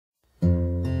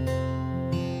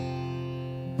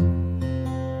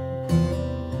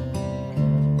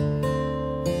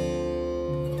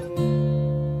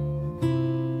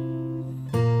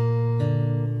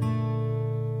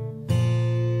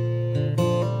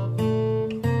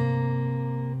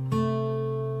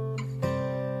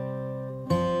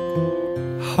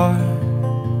heart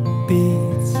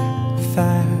beats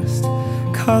fast,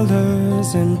 colors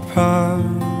and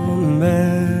promises.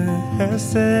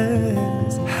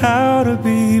 How to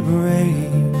be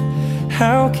brave,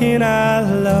 how can I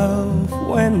love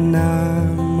when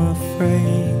I'm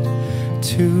afraid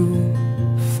to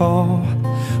fall?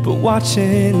 But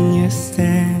watching you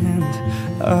stand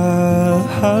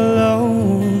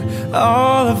alone,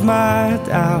 all of my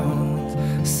doubt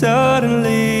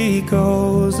suddenly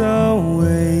goes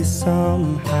away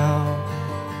somehow.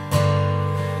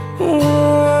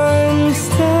 One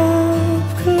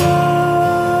step closer.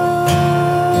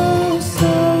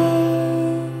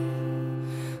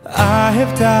 I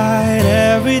have died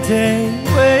every day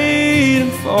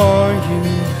waiting for you.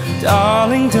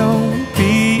 Darling, don't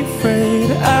be afraid.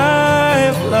 I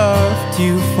have loved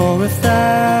you for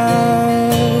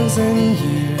 1,000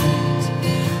 years.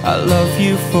 I love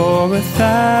you for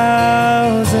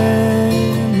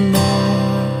 1,000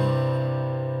 more.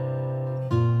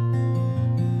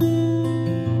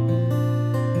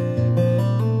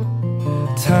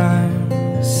 Time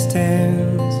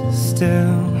stands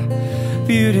still,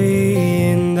 beauty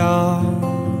in all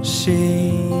she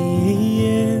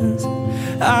is.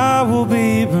 I will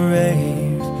be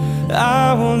brave,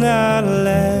 I will not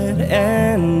let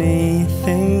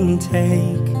anything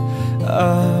take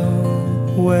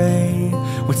away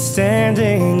what's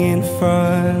standing in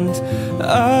front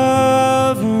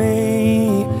of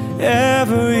me.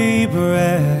 Every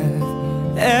breath,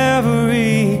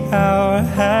 every hour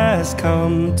has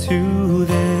come to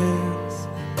this.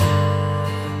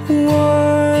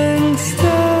 One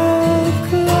step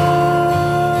closer.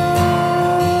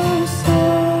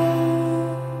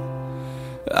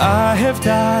 I have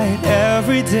died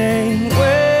every day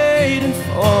waiting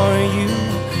for you.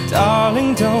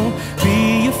 Darling, don't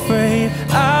be afraid.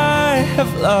 I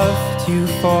have loved you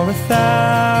for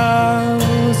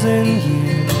 1,000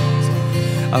 years.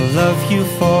 I'll love you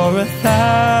for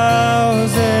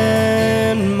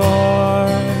 1,000 more.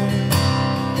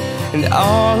 And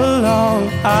all along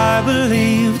I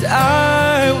believed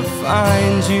I would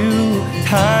find you.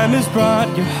 Time has brought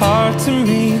your heart to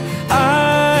me.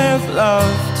 I've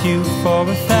loved you for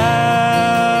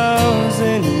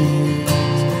 1,000 years.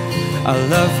 I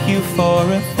love you for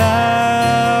 1,000